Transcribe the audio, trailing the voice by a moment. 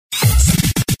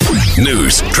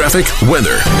News, traffic,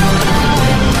 weather.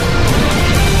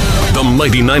 The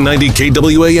mighty 990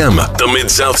 KWAM, the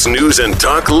Mid-South's news and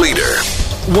talk leader.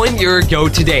 1 year ago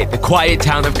today, the quiet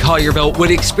town of Collierville would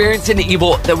experience an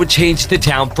evil that would change the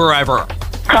town forever.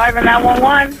 Collierville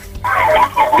 911?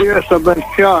 Yes, I've been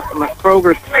shot in the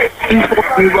Kroger.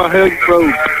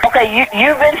 Okay,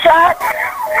 you've been shot?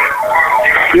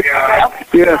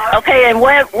 Yes. Okay, and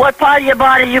what part of your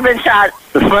body you been shot?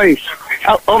 The face.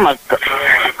 Oh my God.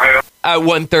 At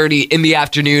 1:30 in the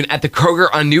afternoon at the Kroger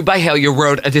on New Byhalia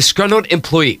Road, a disgruntled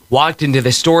employee walked into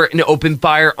the store and opened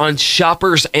fire on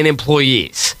shoppers and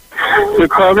employees. The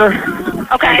Kroger.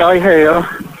 Okay.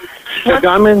 The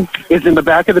gunman is in the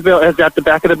back of the building. Is at the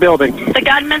back of the building. The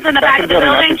gunman's in the back of the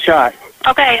building? Shot.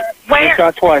 Okay, where?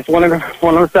 Shot twice. One on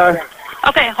the side.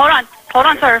 Okay, hold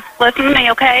on, sir. Listen to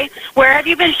me, okay? Where have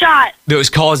you been shot? Those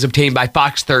calls obtained by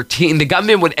Fox 13. The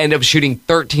gunman would end up shooting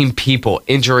 13 people,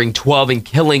 injuring 12 and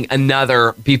killing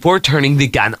another before turning the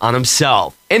gun on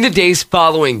himself. In the days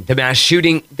following the mass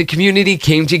shooting, the community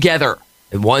came together.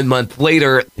 And 1 month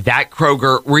later, that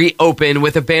Kroger reopened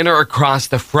with a banner across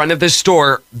the front of the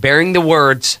store bearing the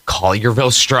words,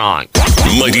 Collierville Strong.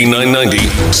 Mighty 990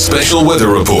 Special Weather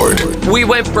Report. We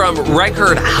went from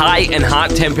record high and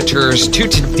hot temperatures to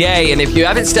today, and if you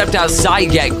haven't stepped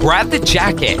outside yet, grab the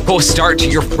jacket. Full start to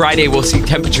your Friday. We'll see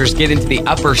temperatures get into the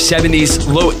upper 70s,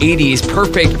 low 80s,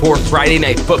 perfect for Friday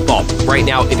night football. Right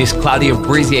now, it is cloudy and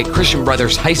breezy at Christian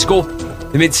Brothers High School.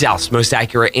 The Mid-South's most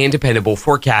accurate and dependable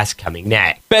forecast coming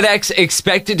next. FedEx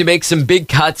expected to make some big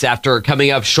cuts after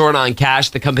coming up short on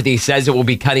cash. The company says it will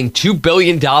be cutting $2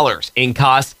 billion in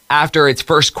costs after its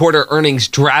first quarter earnings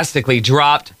drastically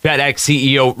dropped. FedEx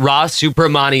CEO Ross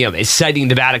Subramaniam is citing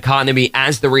the bad economy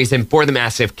as the reason for the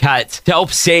massive cuts. To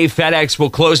help save, FedEx will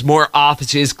close more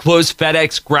offices, close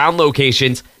FedEx ground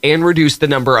locations, and reduce the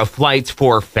number of flights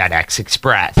for FedEx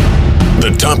Express.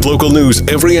 The top local news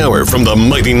every hour from the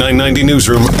Mighty 990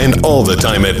 newsroom and all the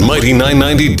time at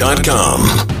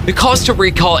mighty990.com. The calls to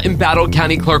recall embattled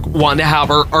County Clerk Wanda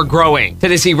Halbert are growing.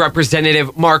 Tennessee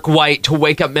Representative Mark White to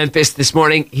Wake Up Memphis this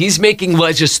morning. He's making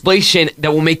legislation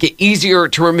that will make it easier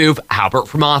to remove Halbert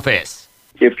from office.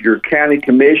 If your county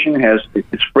commission has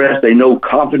expressed a no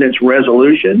confidence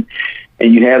resolution,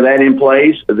 and you have that in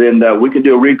place, then we can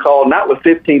do a recall, not with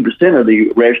 15% of the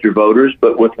registered voters,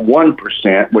 but with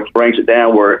 1%, which brings it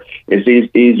down where it's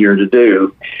easier to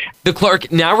do. The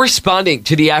clerk now responding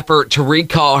to the effort to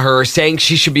recall her, saying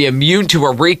she should be immune to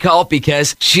a recall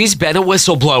because she's been a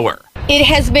whistleblower. It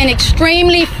has been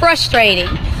extremely frustrating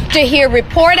to hear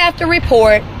report after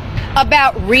report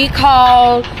about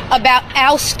recall, about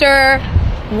ouster.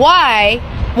 Why,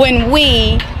 when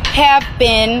we have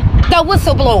been the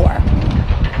whistleblower?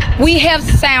 We have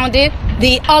sounded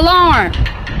the alarm.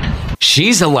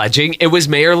 She's alleging it was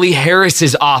Mayor Lee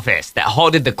Harris's office that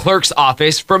halted the clerk's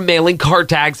office from mailing car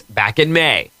tags back in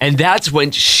May. And that's when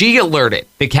she alerted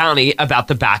the county about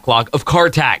the backlog of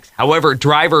car tags. However,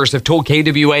 drivers have told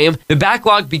KWAM the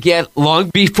backlog began long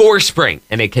before spring,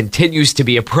 and it continues to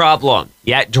be a problem.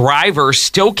 Yet drivers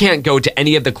still can't go to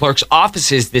any of the clerk's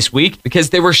offices this week because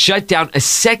they were shut down a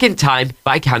second time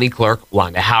by County Clerk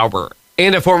Wanda Halbert.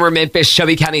 And a former Memphis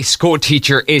Shelby County school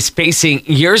teacher is facing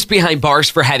years behind bars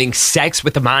for having sex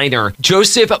with a minor.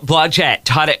 Joseph Blodgett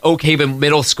taught at Oak Haven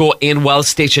Middle School and Wells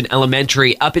Station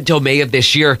Elementary up until May of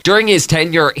this year. During his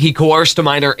tenure, he coerced a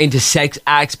minor into sex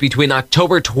acts between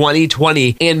October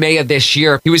 2020 and May of this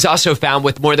year. He was also found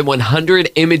with more than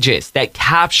 100 images that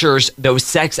captures those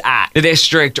sex acts. The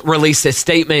district released a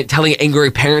statement telling angry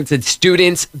parents and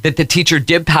students that the teacher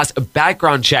did pass a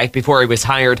background check before he was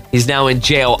hired. He's now in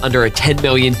jail under a $10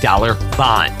 million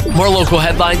bond. More local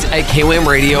headlines at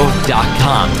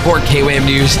KWAMradio.com. For KWAM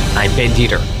News, I'm Ben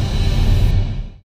Dieter.